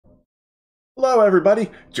Hello everybody,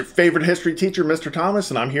 it's your favorite history teacher, Mr.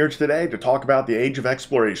 Thomas, and I'm here today to talk about the Age of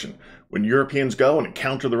Exploration, when Europeans go and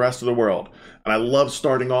encounter the rest of the world. And I love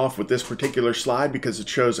starting off with this particular slide because it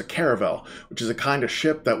shows a caravel, which is a kind of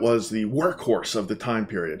ship that was the workhorse of the time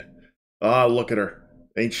period. Ah, look at her.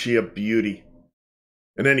 Ain't she a beauty?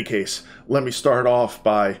 In any case, let me start off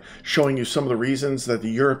by showing you some of the reasons that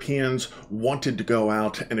the Europeans wanted to go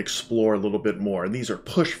out and explore a little bit more. And these are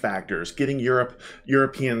push factors, getting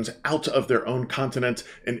Europeans out of their own continent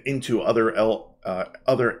and into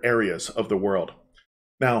other areas of the world.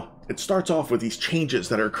 Now, it starts off with these changes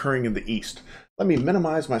that are occurring in the East. Let me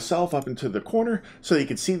minimize myself up into the corner so you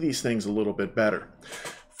can see these things a little bit better.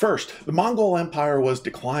 First, the Mongol Empire was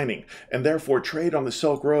declining, and therefore trade on the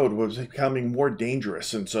Silk Road was becoming more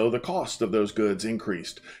dangerous, and so the cost of those goods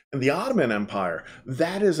increased. And the Ottoman Empire,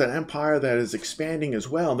 that is an empire that is expanding as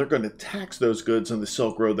well, and they're going to tax those goods on the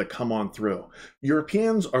Silk Road that come on through.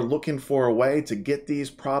 Europeans are looking for a way to get these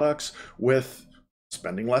products with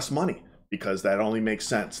spending less money, because that only makes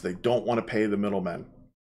sense. They don't want to pay the middlemen.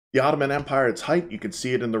 The Ottoman Empire at its height, you can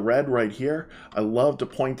see it in the red right here. I love to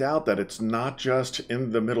point out that it's not just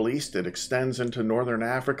in the Middle East. It extends into Northern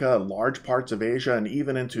Africa, large parts of Asia, and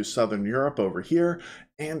even into Southern Europe over here,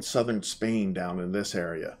 and Southern Spain down in this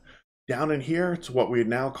area. Down in here, it's what we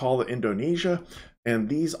now call Indonesia, and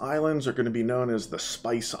these islands are going to be known as the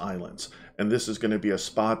Spice Islands. And this is going to be a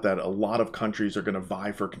spot that a lot of countries are going to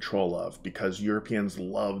vie for control of because Europeans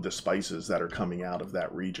love the spices that are coming out of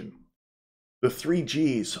that region. The 3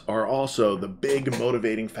 Gs are also the big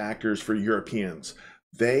motivating factors for Europeans.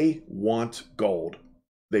 They want gold.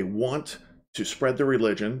 They want to spread their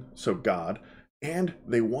religion, so God, and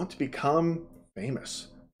they want to become famous.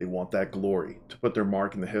 They want that glory, to put their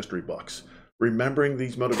mark in the history books. Remembering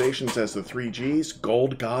these motivations as the 3 Gs,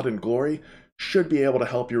 gold, God, and glory, should be able to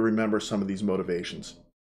help you remember some of these motivations.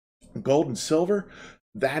 Gold and silver,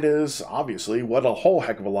 that is obviously what a whole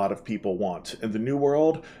heck of a lot of people want. In the New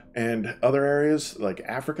World and other areas like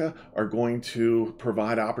Africa are going to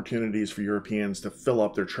provide opportunities for Europeans to fill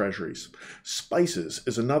up their treasuries. Spices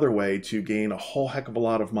is another way to gain a whole heck of a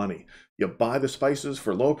lot of money. You buy the spices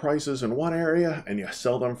for low prices in one area and you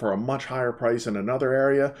sell them for a much higher price in another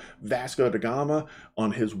area. Vasco da Gama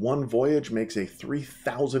on his one voyage makes a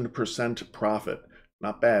 3,000% profit.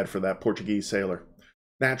 Not bad for that Portuguese sailor.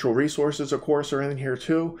 Natural resources, of course, are in here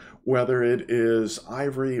too, whether it is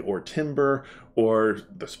ivory or timber or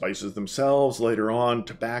the spices themselves, later on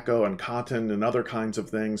tobacco and cotton and other kinds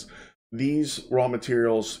of things. These raw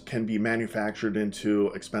materials can be manufactured into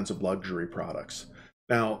expensive luxury products.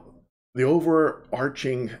 Now, the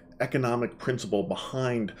overarching economic principle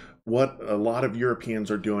behind what a lot of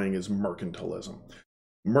Europeans are doing is mercantilism.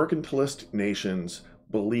 Mercantilist nations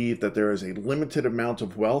believe that there is a limited amount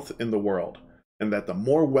of wealth in the world, and that the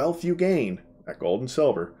more wealth you gain, that gold and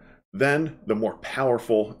silver, then the more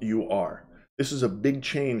powerful you are. This is a big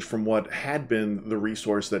change from what had been the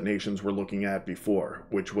resource that nations were looking at before,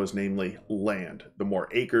 which was namely land. The more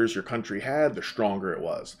acres your country had, the stronger it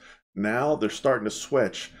was. Now they're starting to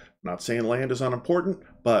switch. I'm not saying land is unimportant,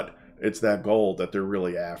 but it's that gold that they're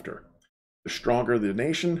really after. The stronger the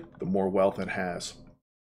nation, the more wealth it has.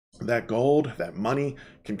 That gold, that money,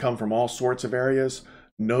 can come from all sorts of areas.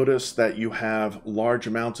 Notice that you have large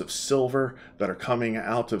amounts of silver that are coming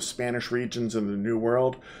out of Spanish regions in the New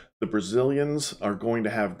World. The Brazilians are going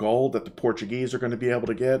to have gold that the Portuguese are going to be able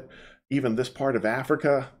to get. Even this part of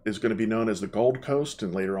Africa is going to be known as the Gold Coast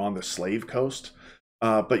and later on the Slave Coast.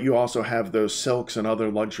 But you also have those silks and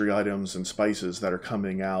other luxury items and spices that are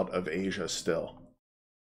coming out of Asia still.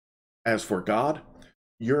 As for God,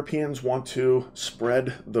 Europeans want to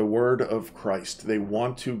spread the word of Christ. They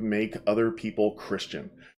want to make other people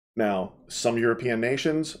Christian. Now, some European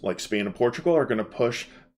nations, like Spain and Portugal, are going to push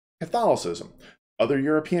Catholicism. Other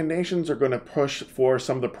European nations are going to push for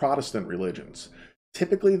some of the Protestant religions.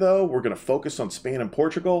 Typically, though, we're going to focus on Spain and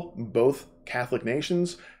Portugal, both Catholic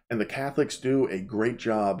nations, and the Catholics do a great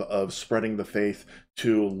job of spreading the faith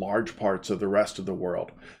to large parts of the rest of the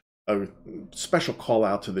world. A special call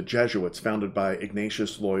out to the Jesuits founded by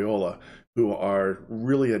Ignatius Loyola, who are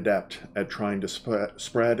really adept at trying to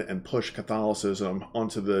spread and push Catholicism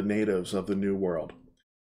onto the natives of the New World.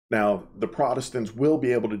 Now, the Protestants will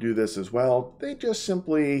be able to do this as well. They just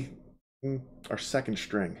simply are second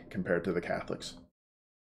string compared to the Catholics.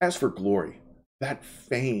 As for glory, that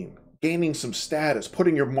fame, gaining some status,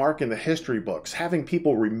 putting your mark in the history books, having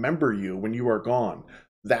people remember you when you are gone,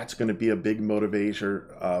 that's going to be a big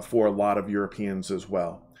motivator for a lot of Europeans as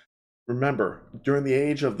well. Remember, during the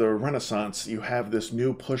age of the Renaissance, you have this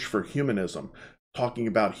new push for humanism. talking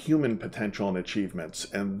about human potential and achievements.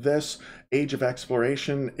 And this age of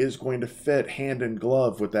exploration is going to fit hand in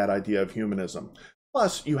glove with that idea of humanism.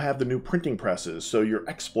 Plus, you have the new printing presses, so your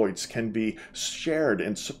exploits can be shared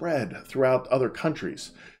and spread throughout other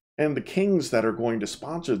countries. And the kings that are going to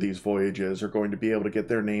sponsor these voyages are going to be able to get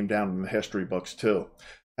their name down in the history books too.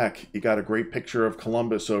 Heck, you got a great picture of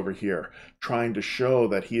Columbus over here, trying to show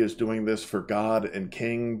that he is doing this for God and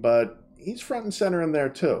King, but he's front and center in there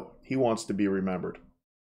too. He wants to be remembered.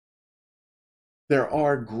 There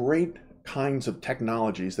are great kinds of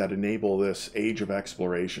technologies that enable this age of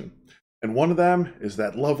exploration. And one of them is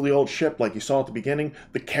that lovely old ship like you saw at the beginning,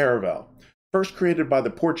 the Caravel. First created by the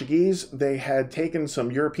Portuguese, they had taken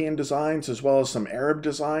some European designs as well as some Arab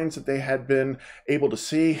designs that they had been able to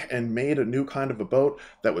see and made a new kind of a boat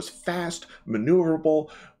that was fast,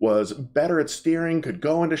 maneuverable, was better at steering, could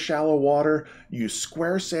go into shallow water, use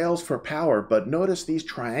square sails for power. But notice these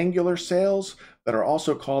triangular sails that are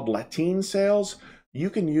also called lateen sails, you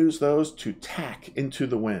can use those to tack into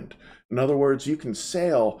the wind. In other words, you can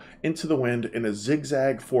sail into the wind in a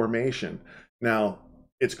zigzag formation. Now,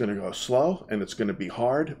 it's going to go slow and it's going to be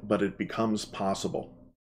hard, but it becomes possible.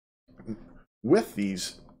 With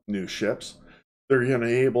these new ships, they're going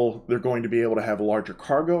to be able to have a larger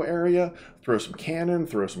cargo area, throw some cannon,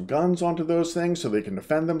 throw some guns onto those things so they can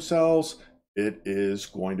defend themselves. It is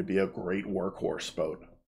going to be a great workhorse boat.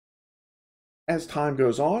 As time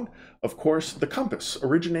goes on, of course, the compass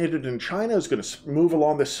originated in China is going to move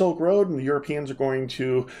along the Silk Road, and the Europeans are going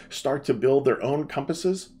to start to build their own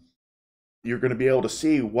compasses. You're going to be able to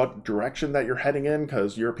see what direction that you're heading in,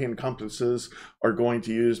 because European compasses are going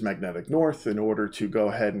to use magnetic north in order to go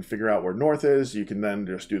ahead and figure out where north is. You can then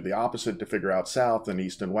just do the opposite to figure out south, and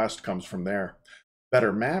east and west comes from there.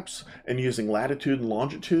 Better maps and using latitude and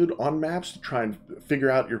longitude on maps to try and figure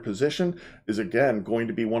out your position is again going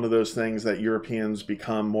to be one of those things that Europeans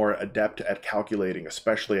become more adept at calculating,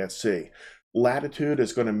 especially at sea. Latitude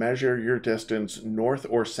is going to measure your distance north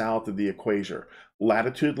or south of the equator.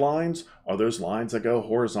 Latitude lines are those lines that go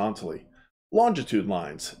horizontally. Longitude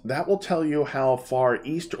lines, that will tell you how far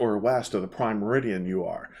east or west of the prime meridian you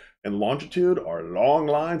are. And longitude are long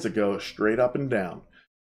lines that go straight up and down.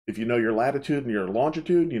 If you know your latitude and your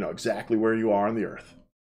longitude, you know exactly where you are on the Earth.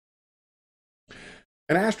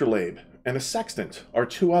 An astrolabe and a sextant are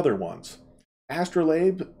two other ones.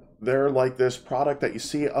 Astrolabe, they're like this product that you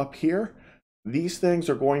see up here. These things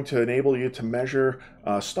are going to enable you to measure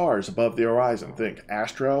stars above the horizon. Think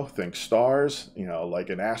astro, think stars, you know, like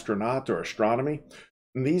an astronaut or astronomy.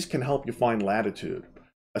 And these can help you find latitude.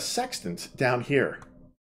 A sextant down here,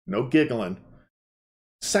 no giggling.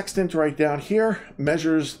 Sextant right down here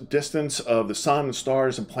measures distance of the sun and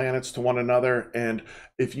stars and planets to one another. And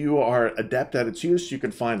if you are adept at its use, you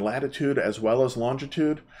can find latitude as well as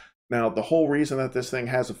longitude. Now, the whole reason that this thing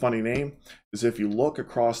has a funny name is if you look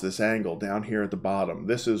across this angle down here at the bottom,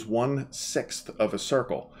 this is 1/6 of a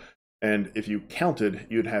circle. And if you counted,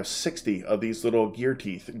 you'd have 60 of these little gear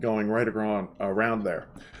teeth going right around there.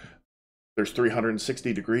 There's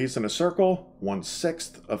 360 degrees in a circle.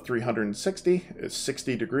 1/6 of 360 is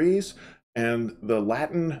 60 degrees. And the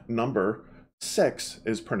Latin number 6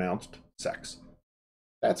 is pronounced sex.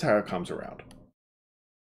 That's how it comes around.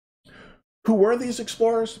 Who were these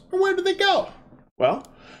explorers, and where did they go? Well,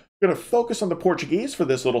 I'm going to focus on the Portuguese for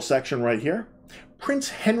this little section right here. Prince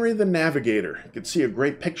Henry the Navigator. You can see a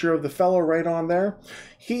great picture of the fellow right on there.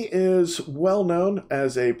 He is well known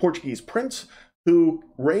as a Portuguese prince who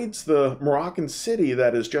raids the Moroccan city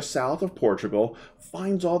that is just south of Portugal,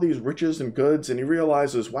 finds all these riches and goods, and he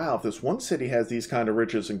realizes, wow, if this one city has these kind of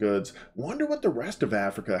riches and goods, wonder what the rest of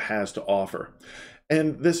Africa has to offer.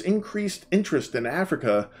 And this increased interest in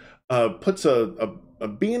Africa puts a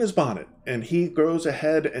bee in his bonnet, and he goes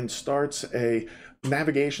ahead and starts a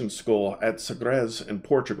navigation school at Sagres in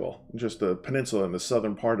Portugal, just a peninsula in the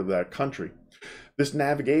southern part of that country. This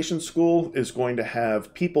navigation school is going to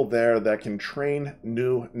have people there that can train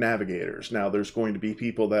new navigators. Now, there's going to be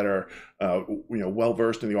people that are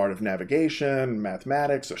well-versed in the art of navigation,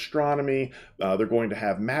 mathematics, astronomy. They're going to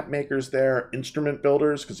have map makers there, instrument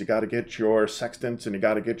builders, because you got to get your sextants and you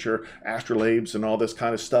got to get your astrolabes and all this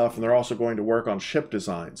kind of stuff. And they're also going to work on ship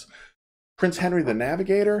designs. Prince Henry the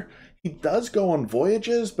Navigator, he does go on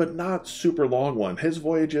voyages, but not super long ones. His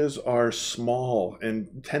voyages are small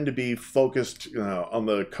and tend to be focused on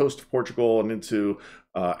the coast of Portugal and into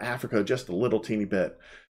Africa just a little teeny bit.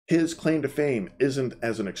 His claim to fame isn't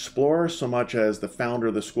as an explorer so much as the founder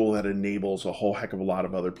of the school that enables a whole heck of a lot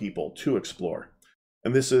of other people to explore.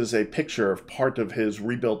 And this is a picture of part of his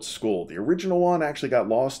rebuilt school. The original one actually got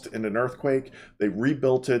lost in an earthquake. They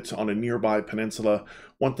rebuilt it on a nearby peninsula.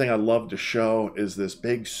 One thing I love to show is this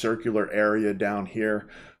big circular area down here.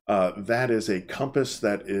 That is a compass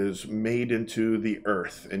that is made into the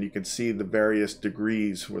earth, and you can see the various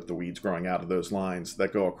degrees with the weeds growing out of those lines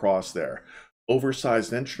that go across there.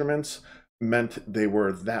 Oversized instruments meant they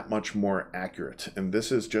were that much more accurate, and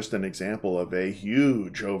this is just an example of a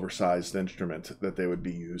huge oversized instrument that they would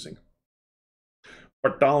be using.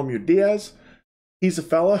 Bartholomew Diaz, he's a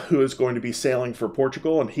fella who is going to be sailing for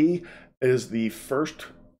Portugal, and he is the first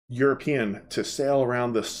European to sail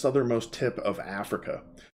around the southernmost tip of Africa.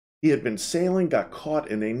 He had been sailing, got caught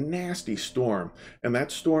in a nasty storm, and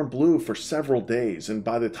that storm blew for several days, and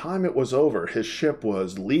by the time it was over, his ship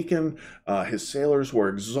was leaking, his sailors were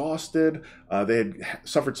exhausted, they had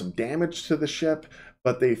suffered some damage to the ship,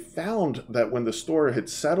 but they found that when the storm had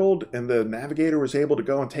settled and the navigator was able to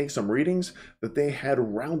go and take some readings, that they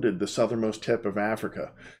had rounded the southernmost tip of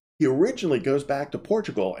Africa. He originally goes back to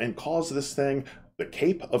Portugal and calls this thing the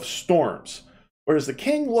Cape of Storms. Whereas the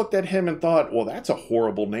king looked at him and thought, well, that's a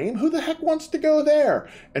horrible name. Who the heck wants to go there?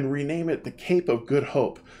 And rename it the Cape of Good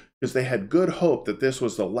Hope, because they had good hope that this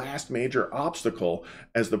was the last major obstacle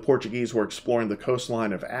as the Portuguese were exploring the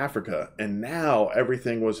coastline of Africa. And now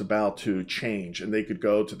everything was about to change, and they could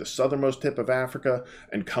go to the southernmost tip of Africa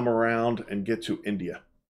and come around and get to India.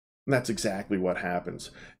 And that's exactly what happens.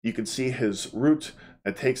 You can see his route.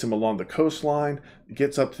 It takes him along the coastline,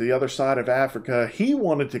 gets up to the other side of Africa. He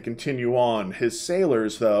wanted to continue on. His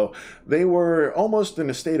sailors, though, they were almost in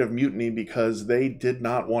a state of mutiny because they did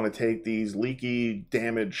not want to take these leaky,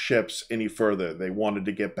 damaged ships any further. They wanted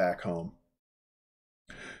to get back home.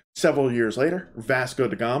 Several years later, Vasco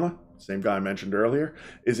da Gama, same guy I mentioned earlier,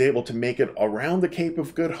 is able to make it around the Cape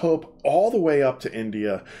of Good Hope all the way up to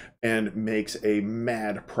India and makes a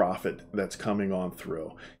mad profit that's coming on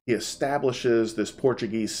through. He establishes this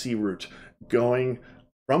Portuguese sea route going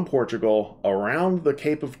from Portugal around the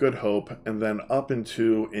Cape of Good Hope and then up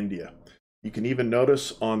into India. You can even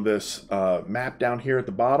notice on this map down here at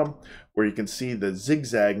the bottom where you can see the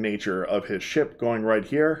zigzag nature of his ship going right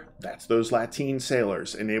here. That's those Latin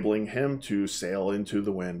sailors, enabling him to sail into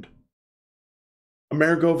the wind.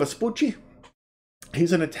 Amerigo Vespucci,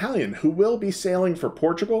 he's an Italian who will be sailing for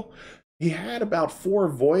Portugal. He had about 4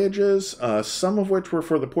 voyages, some of which were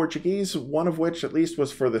for the Portuguese, one of which at least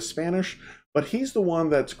was for the Spanish, but he's the one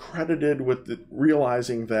that's credited with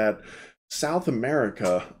realizing that South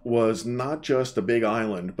America was not just a big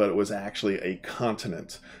island, but it was actually a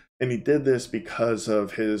continent. And he did this because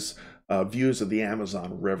of his views of the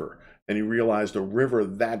Amazon River. And he realized a river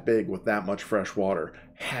that big with that much fresh water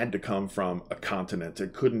had to come from a continent.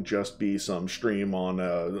 It couldn't just be some stream on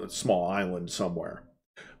a small island somewhere.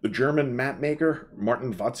 The German mapmaker,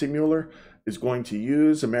 Martin Waldseemüller, is going to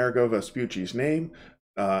use Amerigo Vespucci's name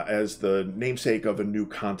as the namesake of a new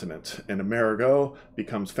continent. And Amerigo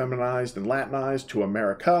becomes feminized and Latinized to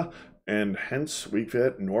America, and hence we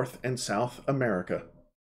get North and South America.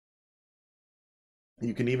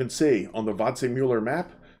 You can even see on the Waldseemüller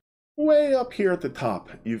map, way up here at the top,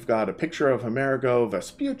 you've got a picture of Amerigo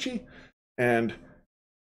Vespucci, and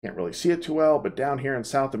can't really see it too well, but down here in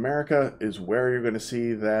South America is where you're going to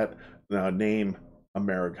see that name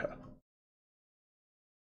America.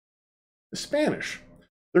 The Spanish,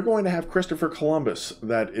 they're going to have Christopher Columbus.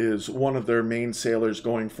 That is one of their main sailors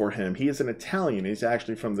going for him. He is an Italian. He's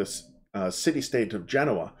actually from this city-state of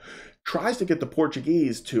Genoa. Tries to get the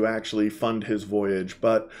Portuguese to actually fund his voyage,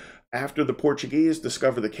 but after the Portuguese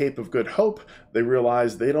discover the Cape of Good Hope, they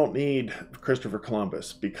realize they don't need Christopher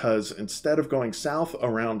Columbus, because instead of going south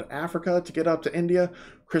around Africa to get up to India,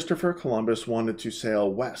 Christopher Columbus wanted to sail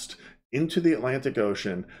west into the Atlantic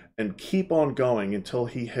Ocean and keep on going until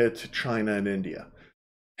he hit China and India.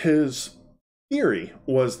 His theory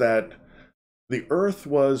was that the Earth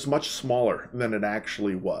was much smaller than it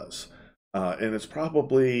actually was, and it's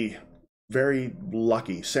probably very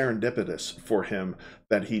lucky, serendipitous for him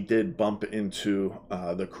that he did bump into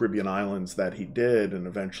the Caribbean islands that he did, and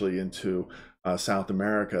eventually into South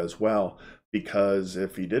America as well, because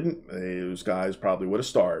if he didn't, those guys probably would have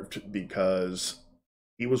starved, because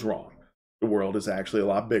he was wrong. The world is actually a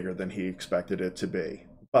lot bigger than he expected it to be.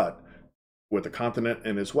 But with a continent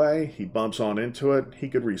in his way, he bumps on into it, he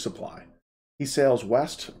could resupply. He sails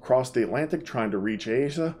west across the Atlantic trying to reach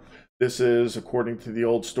Asia. This is, according to the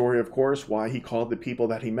old story, of course, why he called the people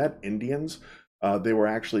that he met Indians. They were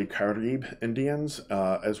actually Carib Indians,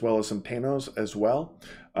 as well as some Taínos as well.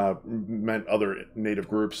 Meant other native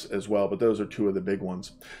groups as well, but those are 2 of the big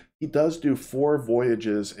ones. He does do 4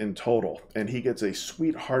 voyages in total, and he gets a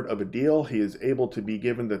sweetheart of a deal. He is able to be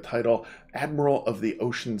given the title Admiral of the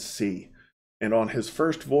Ocean Sea. And on his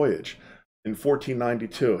first voyage in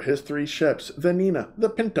 1492, his 3 ships, the Nina, the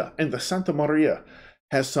Pinta, and the Santa Maria,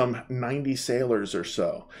 has some 90 sailors or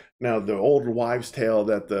so. Now, the old wives' tale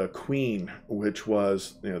that the Queen, which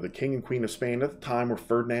was, the King and Queen of Spain at the time, were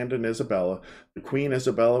Ferdinand and Isabella. The Queen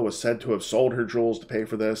Isabella was said to have sold her jewels to pay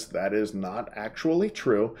for this. That is not actually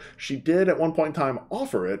true. She did at one point in time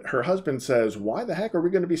offer it. Her husband says, why the heck are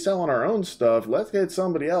we going to be selling our own stuff? Let's get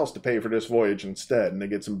somebody else to pay for this voyage instead. And they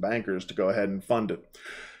get some bankers to go ahead and fund it.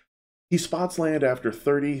 He spots land after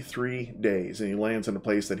 33 days, and he lands in a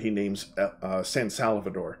place that he names San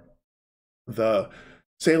Salvador. The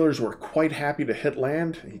sailors were quite happy to hit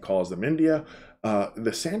land. He calls them India.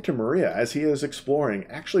 The Santa Maria, as he is exploring,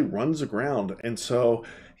 actually runs aground, and so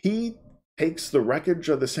he takes the wreckage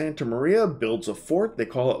of the Santa Maria, builds a fort. They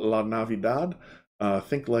call it La Navidad.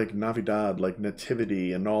 Think like Navidad, like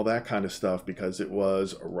Nativity and all that kind of stuff, because it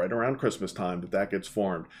was right around Christmas time that gets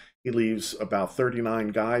formed. He leaves about 39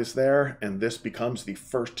 guys there, and this becomes the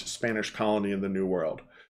first Spanish colony in the New World.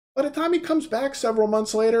 By the time he comes back several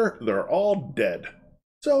months later, they're all dead.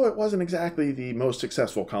 So it wasn't exactly the most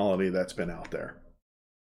successful colony that's been out there.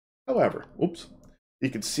 However,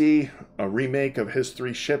 you can see a remake of his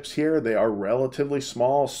 3 ships here. They are relatively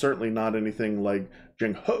small, certainly not anything like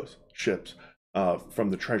Zheng He's ships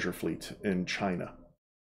from the treasure fleet in China.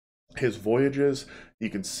 His voyages, you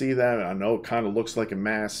can see that. I know it kind of looks like a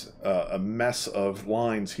mess of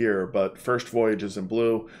lines here, but first voyage is in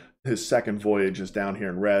blue. His second voyage is down here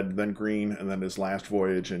in red, then green, and then his last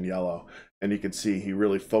voyage in yellow. And you can see he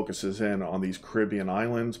really focuses in on these Caribbean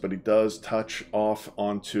islands, but he does touch off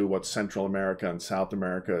onto what's Central America and South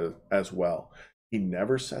America as well. He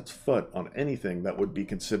never sets foot on anything that would be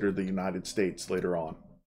considered the United States later on.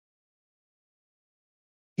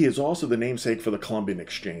 He is also the namesake for the Columbian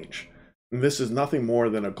Exchange. And this is nothing more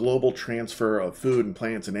than a global transfer of food and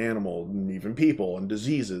plants and animals, and even people and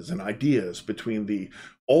diseases and ideas between the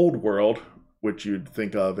Old World, which you'd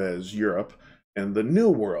think of as Europe, and the New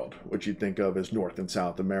World, which you'd think of as North and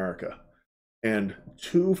South America. And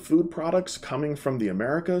 2 food products coming from the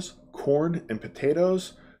Americas, corn and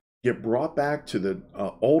potatoes, get brought back to the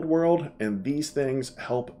Old World, and these things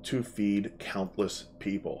help to feed countless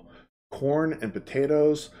people. Corn and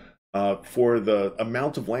potatoes, for the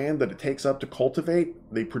amount of land that it takes up to cultivate,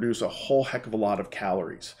 they produce a whole heck of a lot of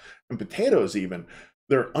calories. And potatoes even,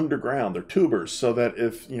 they're underground, they're tubers, so that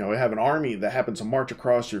if you have an army that happens to march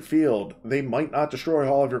across your field, they might not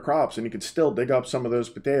destroy all of your crops, and you can still dig up some of those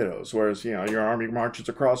potatoes. Whereas your army marches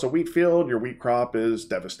across a wheat field, your wheat crop is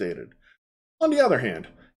devastated. On the other hand,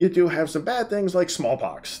 you do have some bad things like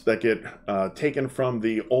smallpox that get taken from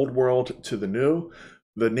the Old World to the New.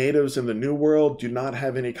 The natives in the New World do not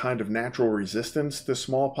have any kind of natural resistance to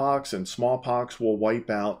smallpox, and smallpox will wipe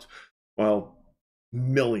out, well,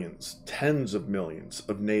 millions, tens of millions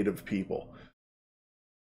of native people.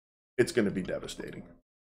 It's going to be devastating.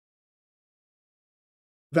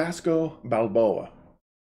 Vasco Balboa.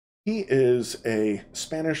 He is a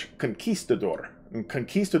Spanish conquistador, and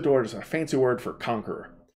conquistador is a fancy word for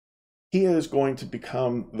conqueror. He is going to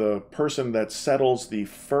become the person that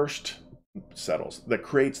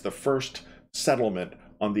creates the first settlement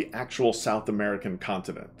on the actual South American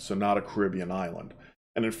continent, so not a Caribbean island.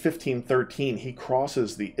 And in 1513, he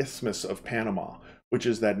crosses the Isthmus of Panama, which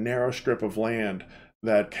is that narrow strip of land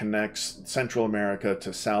that connects Central America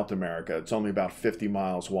to South America. It's only about 50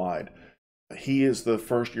 miles wide. He is the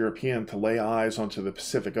first European to lay eyes onto the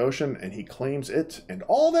Pacific Ocean, and he claims it and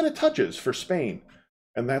all that it touches for Spain.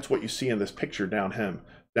 And that's what you see in this picture down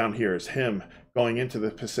here is him going into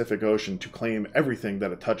the Pacific Ocean to claim everything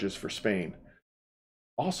that it touches for Spain.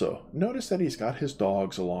 Also, notice that he's got his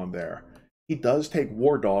dogs along there. He does take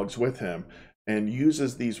war dogs with him and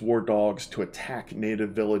uses these war dogs to attack native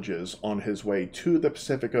villages on his way to the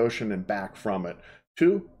Pacific Ocean and back from it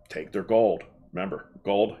to take their gold. Remember,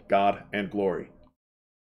 gold, God, and glory.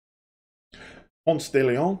 Ponce de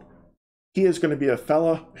Leon, he is going to be a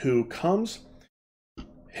fella who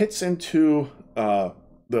hits into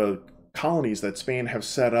the colonies that Spain have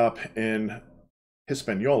set up in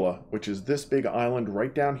Hispaniola, which is this big island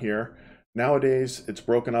right down here. Nowadays, it's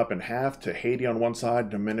broken up in half to Haiti on one side,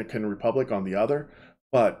 Dominican Republic on the other,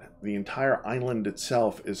 but the entire island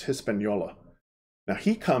itself is Hispaniola. Now,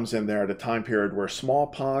 he comes in there at a time period where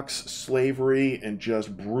smallpox, slavery, and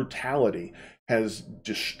just brutality has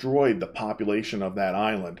destroyed the population of that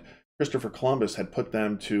island. Christopher Columbus had put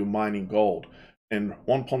them to mining gold. And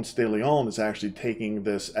Juan Ponce de Leon is actually taking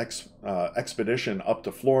this expedition up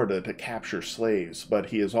to Florida to capture slaves, but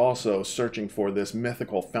he is also searching for this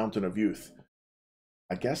mythical fountain of youth.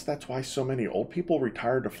 I guess that's why so many old people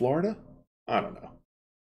retired to Florida? I don't know.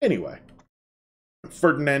 Anyway,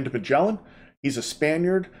 Ferdinand Magellan, he's a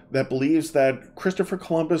Spaniard that believes that Christopher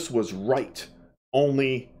Columbus was right,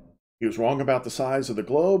 only he was wrong about the size of the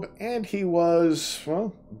globe, and he was,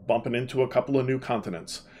 well, bumping into a couple of new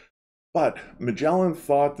continents. But Magellan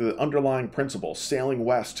thought the underlying principle, sailing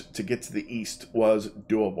west to get to the east, was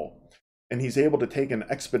doable. And he's able to take an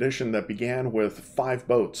expedition that began with 5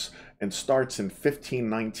 boats and starts in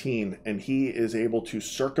 1519, and he is able to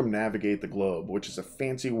circumnavigate the globe, which is a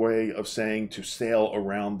fancy way of saying to sail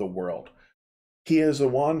around the world. He is the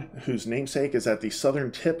one whose namesake is at the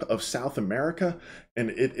southern tip of South America, and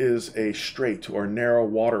it is a strait or narrow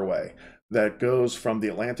waterway that goes from the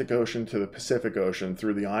Atlantic Ocean to the Pacific Ocean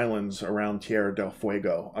through the islands around Tierra del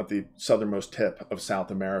Fuego at the southernmost tip of South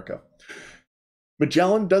America.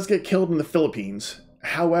 Magellan does get killed in the Philippines.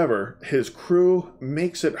 However, his crew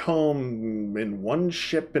makes it home in one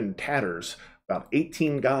ship in tatters, about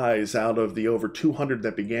 18 guys out of the over 200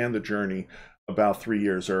 that began the journey about 3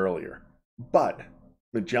 years earlier. But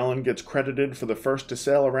Magellan gets credited for the first to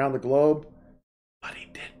sail around the globe, but he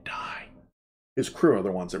did die. His crew are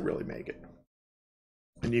the ones that really make it.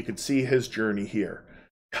 And you can see his journey here,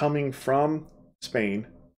 coming from Spain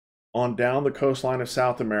on down the coastline of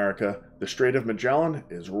South America. The Strait of Magellan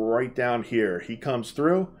is right down here. He comes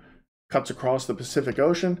through, cuts across the Pacific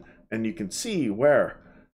Ocean, and you can see where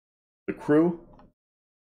the crew,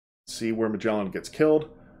 see where Magellan gets killed.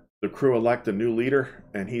 The crew elect a new leader,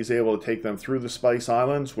 and he's able to take them through the Spice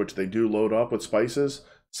Islands, which they do load up with spices,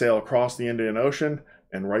 sail across the Indian Ocean,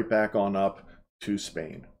 and right back on up to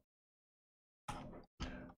Spain.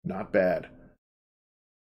 Not bad.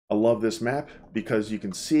 I love this map because you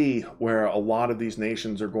can see where a lot of these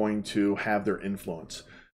nations are going to have their influence.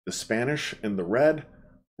 The Spanish in the red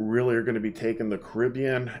really are going to be taking the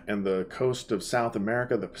Caribbean and the coast of South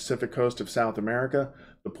America, the Pacific coast of South America.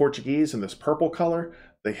 The Portuguese in this purple color,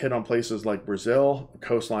 they hit on places like Brazil, the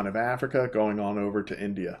coastline of Africa, going on over to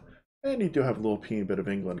India. And you do have a little teeny bit of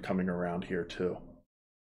England coming around here too.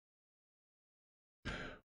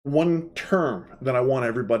 One term that I want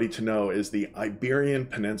everybody to know is the Iberian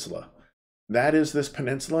Peninsula. That is this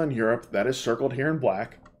peninsula in Europe that is circled here in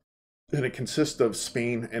black, and it consists of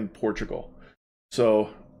Spain and Portugal. So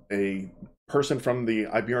a person from the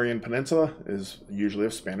Iberian Peninsula is usually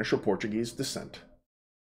of Spanish or Portuguese descent.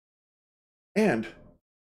 And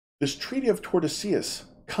this Treaty of Tordesillas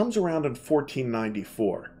comes around in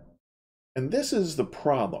 1494. And this is the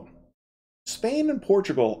problem. Spain and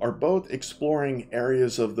Portugal are both exploring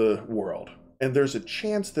areas of the world, and there's a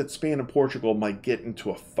chance that Spain and Portugal might get into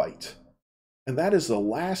a fight. And that is the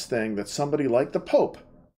last thing that somebody like the Pope,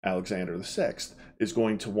 Alexander VI, is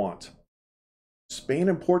going to want. Spain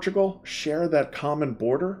and Portugal share that common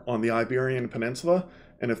border on the Iberian Peninsula,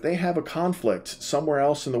 and if they have a conflict somewhere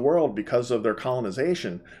else in the world because of their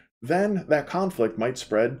colonization, then that conflict might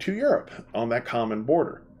spread to Europe on that common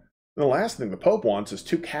border. And the last thing the Pope wants is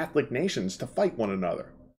 2 Catholic nations to fight one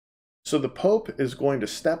another. So the Pope is going to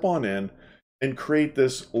step on in and create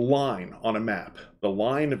this line on a map, the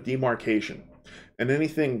line of demarcation. And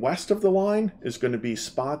anything west of the line is going to be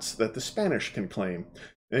spots that the Spanish can claim.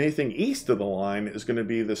 Anything east of the line is going to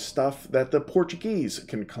be the stuff that the Portuguese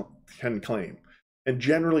can claim. And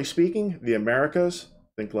generally speaking, the Americas,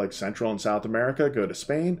 think like Central and South America, go to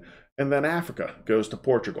Spain, and then Africa goes to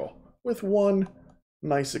Portugal, with one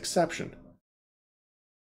nice exception.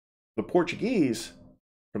 The Portuguese,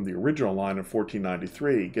 from the original line of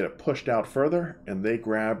 1493, get it pushed out further, and they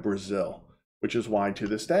grab Brazil, which is why to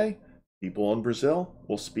this day, people in Brazil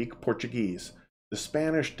will speak Portuguese. The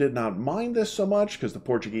Spanish did not mind this so much because the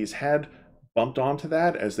Portuguese had bumped onto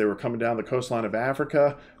that as they were coming down the coastline of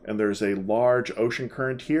Africa, and there's a large ocean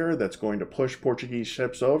current here that's going to push Portuguese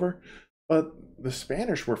ships over. But the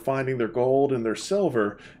Spanish were finding their gold and their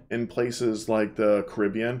silver in places like the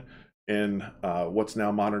Caribbean, in what's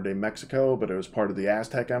now modern-day Mexico, but it was part of the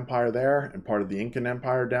Aztec Empire there and part of the Incan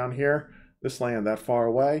Empire down here. This land that far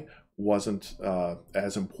away wasn't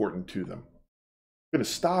as important to them. I'm going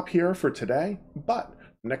to stop here for today, but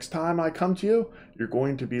next time I come to you, you're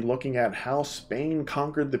going to be looking at how Spain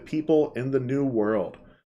conquered the people in the New World.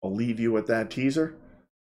 I'll leave you with that teaser.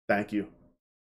 Thank you.